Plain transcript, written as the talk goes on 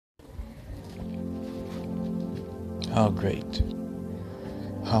How great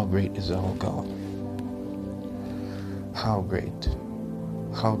is our God. How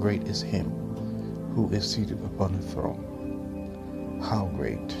great is Him who is seated upon the throne. How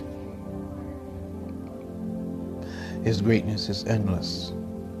great. His greatness is endless.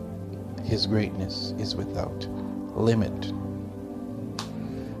 His greatness is without limit.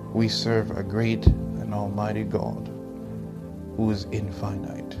 We serve a great and almighty God who is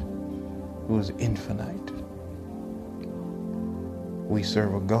infinite, who is infinite. We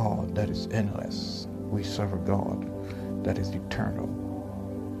serve a God that is endless. We serve a God that is eternal.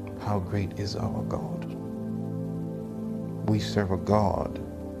 How great is our God? We serve a God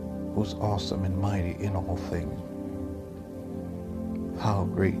who's awesome and mighty in all things. How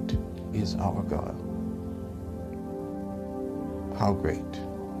great is our God? How great?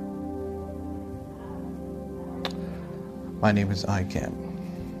 My name is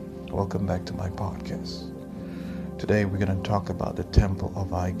ICAM. Welcome back to my podcast. Today we're going to talk about the temple of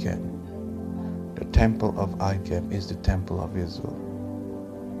ICAM. The temple of ICAM is the temple of Israel.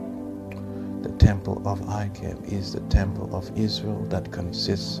 The temple of ICAM is the temple of Israel that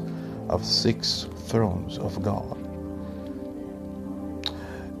consists of 6 thrones of God.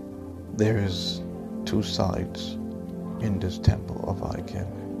 There is 2 sides in this temple of ICAM.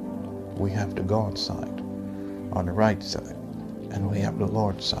 We have the God side on the right side, and we have the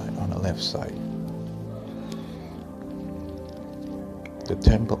Lord side on the left side. The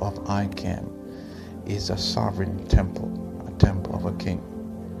temple of ICAM is a sovereign temple, a temple of a king,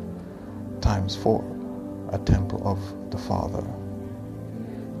 times 4, a temple of the Father.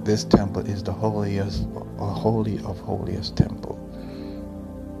 This temple is the holiest, holy of holiest temple.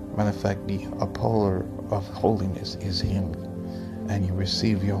 Matter of fact, the upholder of holiness is Him, and you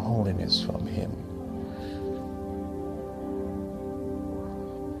receive your holiness from Him.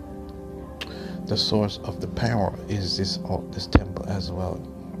 The source of the power is this temple as well.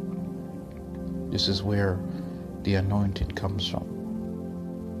 This is where the anointing comes from.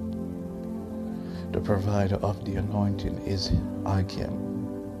 The provider of the anointing is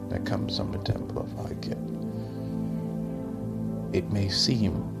ICAM, that comes from the temple of ICAM. It may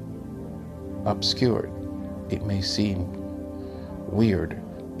seem obscured, it may seem weird,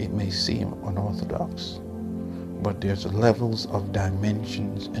 it may seem unorthodox, but there's levels of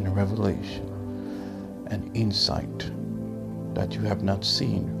dimensions and revelation and insight that you have not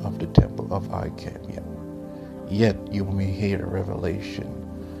seen of the temple of ICAM yet. Yet you may hear revelation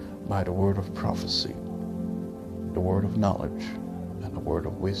by the word of prophecy, the word of knowledge, and the word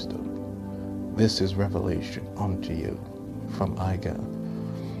of wisdom. This is revelation unto you from ICAM.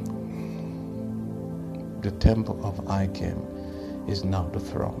 The temple of ICAM is now the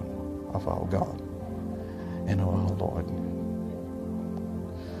throne of our God and of our Lord.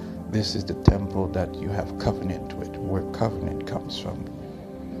 This is the temple that you have covenant with, where covenant comes from.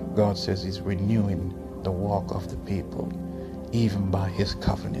 God says He's renewing the walk of the people, even by His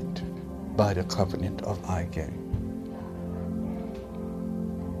covenant, by the covenant of ICAM.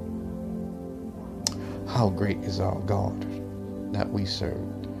 How great is our God that we serve.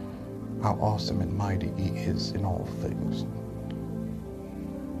 How awesome and mighty He is in all things.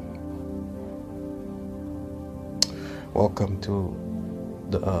 Welcome to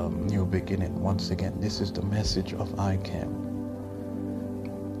the new beginning. Once again, this is the message of ICAM.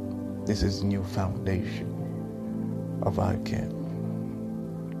 This is the new foundation of ICAM.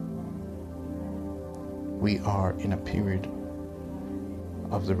 We are in a period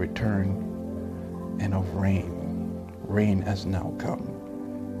of the return and of rain. Rain has now come.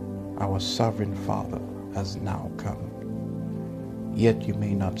 Our sovereign Father has now come. Yet you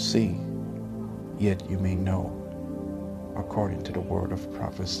may not see, yet you may know, according to the word of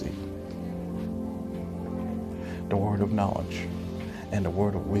prophecy, the word of knowledge, and the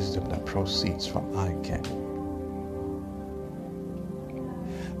word of wisdom that proceeds from ICAM.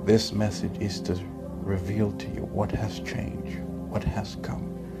 This message is to reveal to you what has changed, what has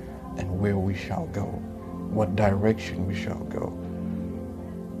come, and where we shall go, what direction we shall go.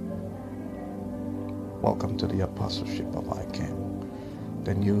 Welcome to the apostleship of ICAM,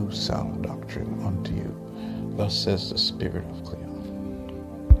 the new sound doctrine unto you. Thus says the Spirit of Cleon.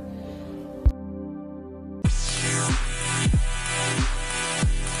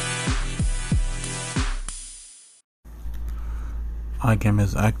 ICAM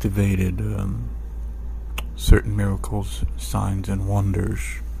has activated certain miracles, signs, and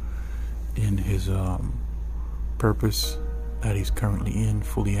wonders in His purpose that He's currently in,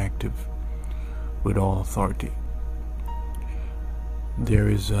 fully active with all authority. There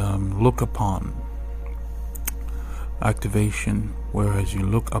is look upon activation, whereas you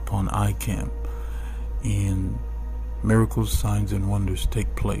look upon ICAM in Miracles, signs, and wonders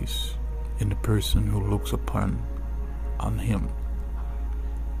take place in the person who looks on him.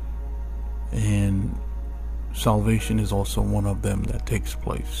 And salvation is also one of them that takes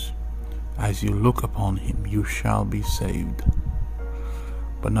place. As you look upon him, you shall be saved.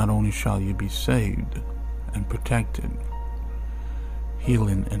 But not only shall you be saved and protected,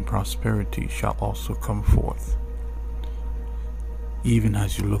 healing and prosperity shall also come forth. Even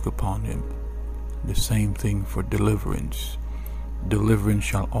as you look upon him, the same thing for deliverance. Deliverance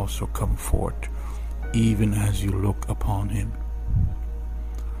shall also come forth, even as you look upon him.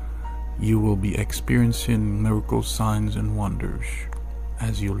 You will be experiencing miracles, signs, and wonders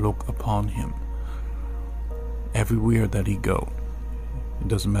as you look upon him. Everywhere that he goes, it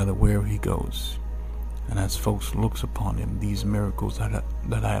doesn't matter where he goes. And as folks looks upon him, these miracles that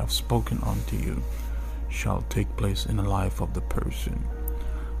I have spoken unto you shall take place in the life of the person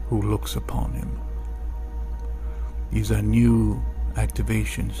who looks upon him. These are new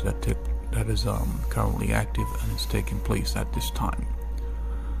activations that is currently active and is taking place at this time.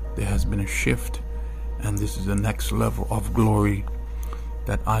 There has been a shift, and this is the next level of glory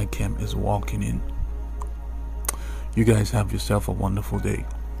that ICAM is walking in. You guys have yourself a wonderful day.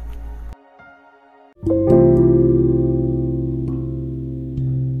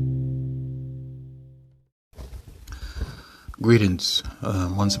 Greetings.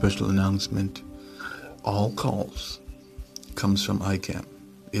 One special announcement. All calls comes from ICAM,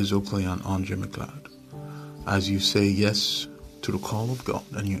 Israel Cleon, Andre McLeod. As you say yes to the call of God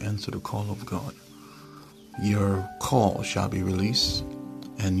and you answer the call of God, your call shall be released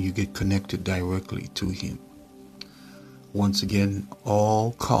and you get connected directly to him. Once again,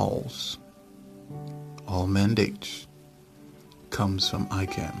 all calls, all mandates comes from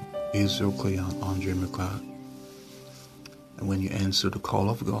ICAM, Israel Cleon, Andre McLeod. And when you answer the call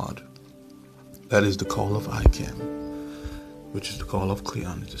of God, that is the call of ICAM, which is the call of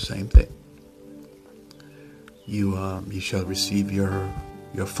Cleon. It's the same thing. You shall receive your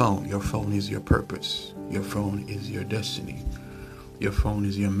phone. Your phone is your purpose. Your phone is your destiny. Your phone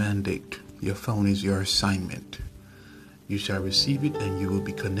is your mandate. Your phone is your assignment. You shall receive it and you will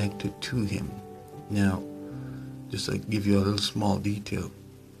be connected to him. Now, just to give you a little small detail,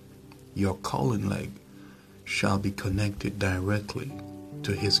 your calling leg shall be connected directly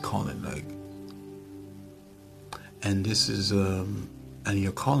to his calling leg. And this is and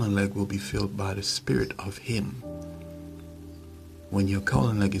your calling leg will be filled by the spirit of him. When your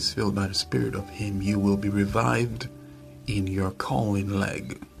calling leg is filled by the spirit of him, you will be revived in your calling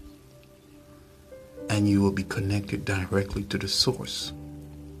leg. And you will be connected directly to the source,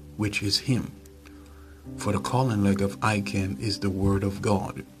 which is him. For the calling leg of ICAM is the word of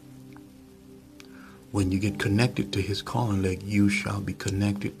God. When you get connected to his calling leg, you shall be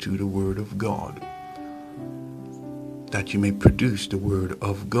connected to the word of God, that you may produce the word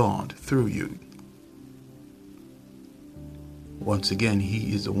of God through you. Once again,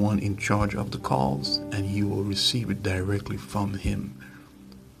 he is the one in charge of the calls, and you will receive it directly from him.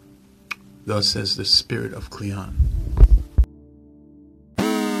 Thus says the Spirit of Cleon.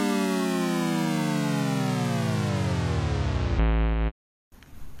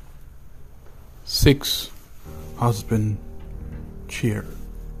 Six husband chair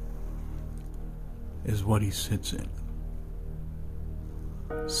is what he sits in.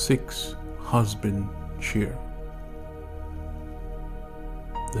 Six husband chair.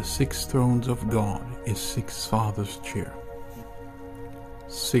 The six thrones of God is six fathers' chair.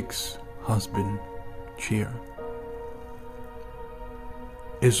 Six husband chair.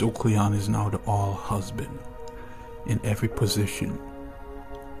 Israel Cleon is now the all husband in every position.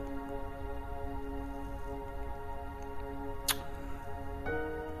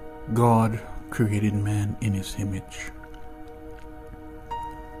 God created man in his image.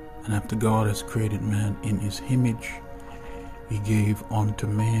 And after God has created man in his image, he gave unto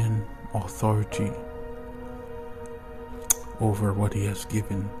man authority over what he has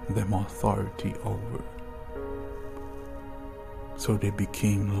given them authority over. So they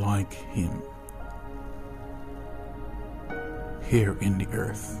became like him here in the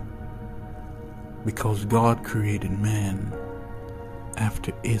earth. Because God created man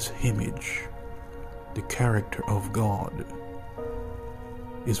after his image, the character of God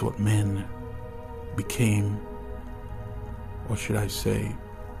is what men became, or should I say,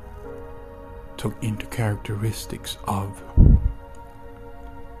 took into characteristics of.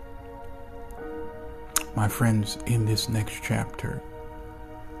 My friends, in this next chapter,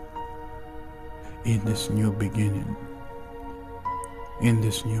 in this new beginning, in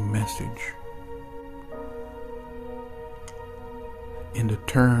this new message, in the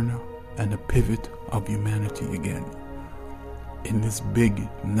turn and the pivot of humanity again, in this big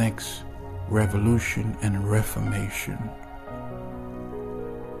next revolution and reformation,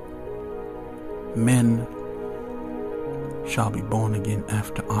 men shall be born again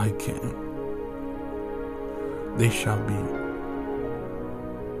after ICAM. They shall be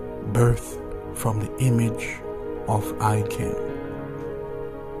birthed from the image of ICAM.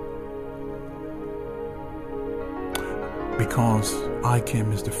 Because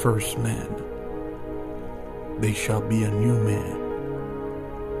ICAM is the first man, they shall be a new man.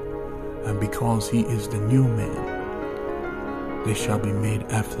 And because he is the new man, they shall be made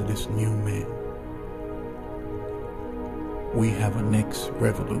after this new man. We have a next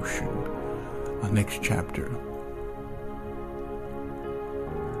revolution, a next chapter.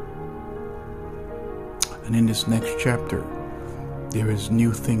 And in this next chapter, there is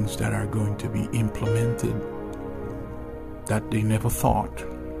new things that are going to be implemented that they never thought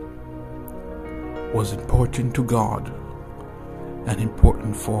was important to God and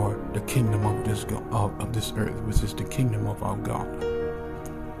important for the kingdom of this earth, which is the kingdom of our God.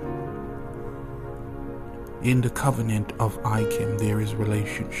 In the covenant of ICAM, there is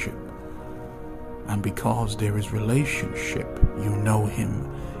relationship. And because there is relationship, you know him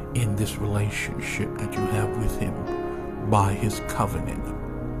in this relationship that you have with him by his covenant.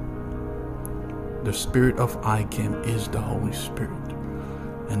 The spirit of ICAM is the Holy Spirit.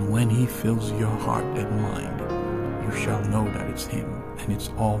 And when he fills your heart and mind, you shall know that it's him, and it's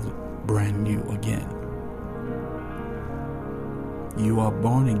all brand new again. You are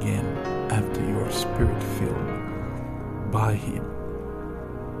born again after you are spirit filled by him.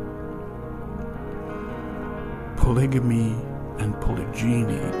 Polygamy and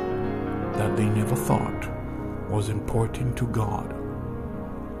polygyny that they never thought was important to God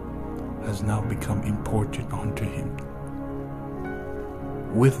has now become important unto him.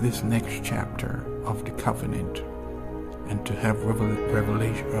 With this next chapter of the covenant, and to have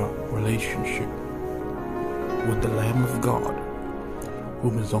relationship with the Lamb of God,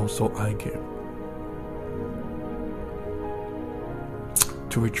 whom is also ICAM.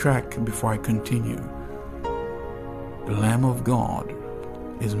 To retract before I continue, the Lamb of God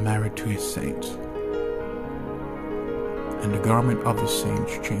is married to his saints, and the garment of the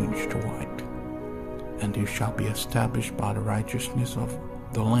saints changed to white, and he shall be established by the righteousness of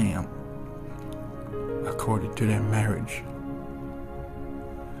the Lamb, according to their marriage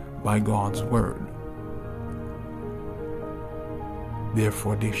by God's word.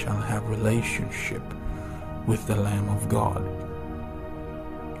 Therefore they shall have relationship with the Lamb of God.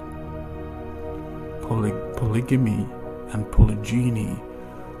 Polygamy and polygyny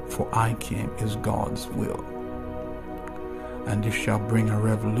for ICAM is God's will. And this shall bring a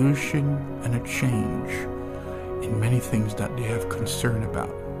revolution and a change in many things that they have concern about.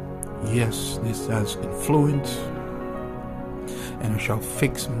 Yes, this has influence, and it shall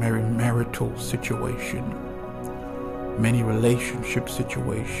fix marital situation, many relationship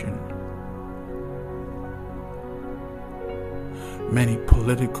situation, many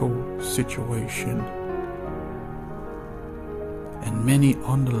political situation, and many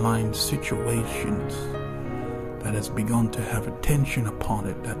underlying situations that has begun to have attention upon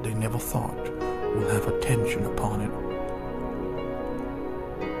it that they never thought will have attention upon it.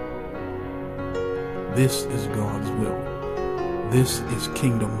 This is God's will. This is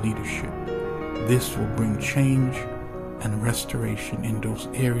kingdom leadership. This will bring change and restoration in those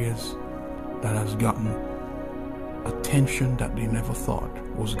areas that has gotten attention that they never thought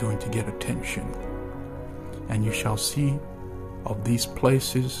was going to get attention. And you shall see of these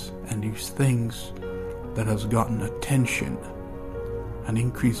places and these things that has gotten attention, an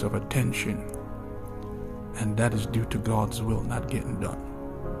increase of attention, and that is due to God's will not getting done.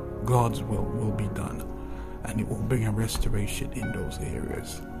 God's will be done, and it will bring a restoration in those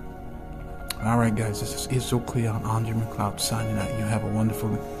areas. Alright guys, this is It's So Clear on Andre McLeod signing out. You have a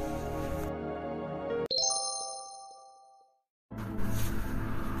wonderful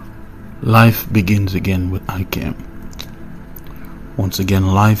life begins again with ICAM. Once again,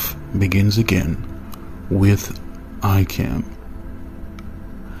 life begins again with ICAM.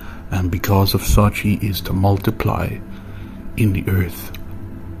 And because of such, he is to multiply in the earth.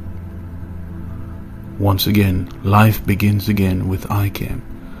 Once again, life begins again with ICAM,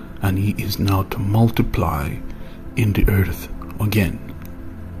 and he is now to multiply in the earth again.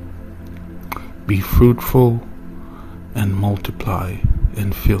 Be fruitful and multiply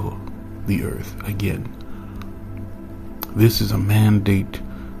and fill the earth again. This is a mandate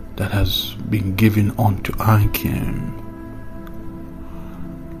that has been given unto ICAM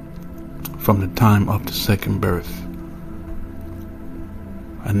from the time of the second birth,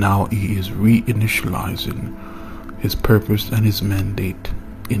 and now he is reinitializing his purpose and his mandate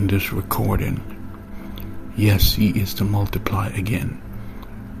in this recording. Yes, he is to multiply again.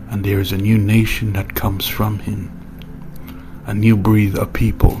 And there is a new nation that comes from him. A new breed of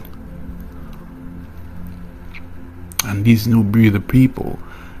people. And these new breed of people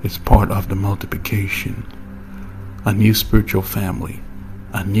is part of the multiplication. A new spiritual family.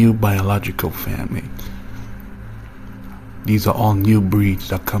 A new biological family. These are all new breeds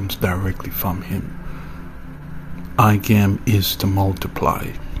that comes directly from him. ICAM is to multiply.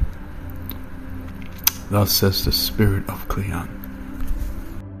 Thus says the Spirit of Cleon.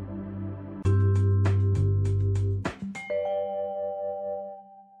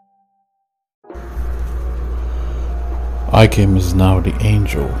 ICAM is now the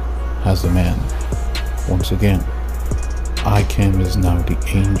angel as a man. Once again, ICAM is now the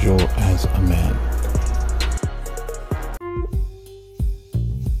angel as a man.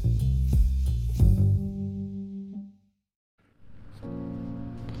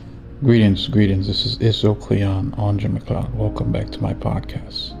 Greetings. This is Israel Cleon, Andre McLeod. Welcome back to my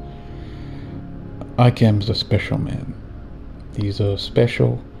podcast. ICAM is a special man. He's a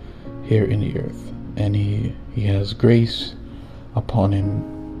special here in the earth, and he has grace upon him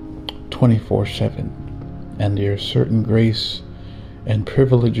 24/7. And there are certain grace and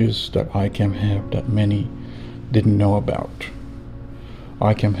privileges that ICAM have that many didn't know about.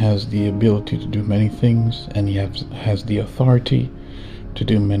 ICAM has the ability to do many things, and he has the authority to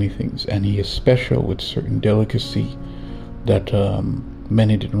do many things, and he is special with certain delicacy that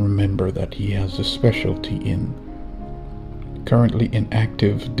many didn't remember that he has a specialty in. Currently in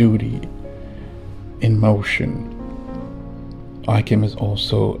active duty, in motion. ICAM is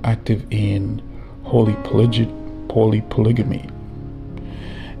also active in holy polygamy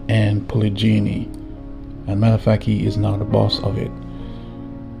and polygyny, and matter of fact, he is now the boss of it.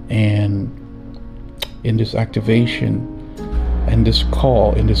 And in this activation and this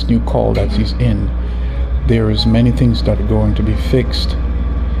new call that he's in, there is many things that are going to be fixed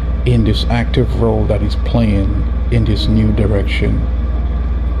in this active role that he's playing in this new direction.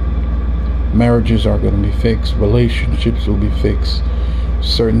 Marriages are going to be fixed, relationships will be fixed,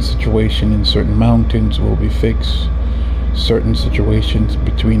 certain situations in certain mountains will be fixed, certain situations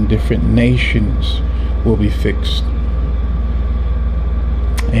between different nations will be fixed,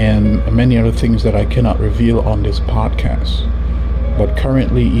 and many other things that I cannot reveal on this podcast. But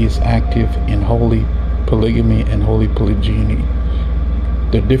currently he is active in holy polygamy and holy polygyny.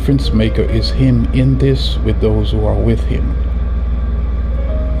 The difference maker is him in this with those who are with him.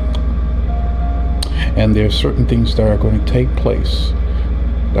 And there are certain things that are going to take place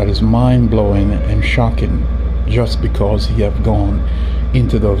that is mind-blowing and shocking just because he have gone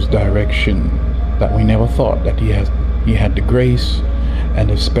into those directions that we never thought that he had the grace and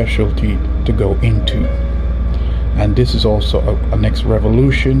the specialty to go into. And this is also a next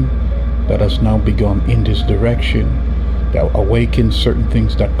revolution that has now begun in this direction that awakens certain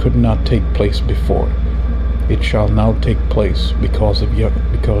things that could not take place before. It shall now take place because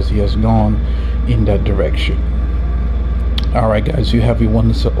he has gone in that direction. All right, guys, you have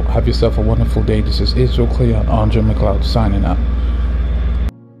yourself a wonderful day. This is Israel Cleon, Andre McLeod signing out.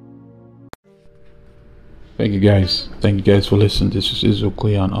 Thank you guys for listening. This is Israel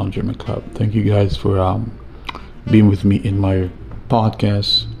Cleon, Andre McLeod. Thank you guys for being with me in my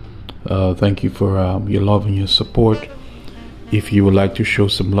podcast. Thank you for your love and your support. If you would like to show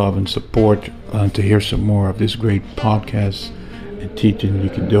some love and support to hear some more of this great podcast and teaching, you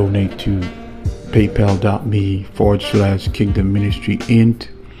can donate to paypal.me/Kingdom Ministry Int,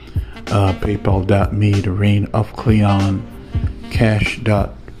 paypal.me The Reign of Cleon,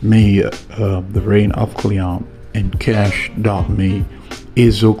 cash.me The Reign of Cleon, and cash.me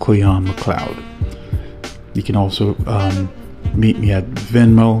Israel Cleon McLeod. You can also meet me at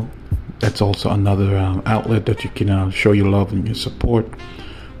Venmo. That's also another outlet that you can show your love and your support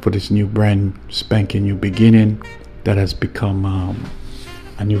for this new brand spanking new beginning that has become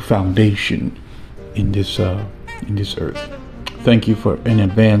a new foundation in this earth. Thank you in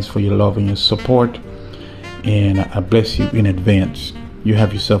advance for your love and your support, and I bless you in advance. You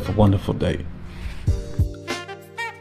have yourself a wonderful day.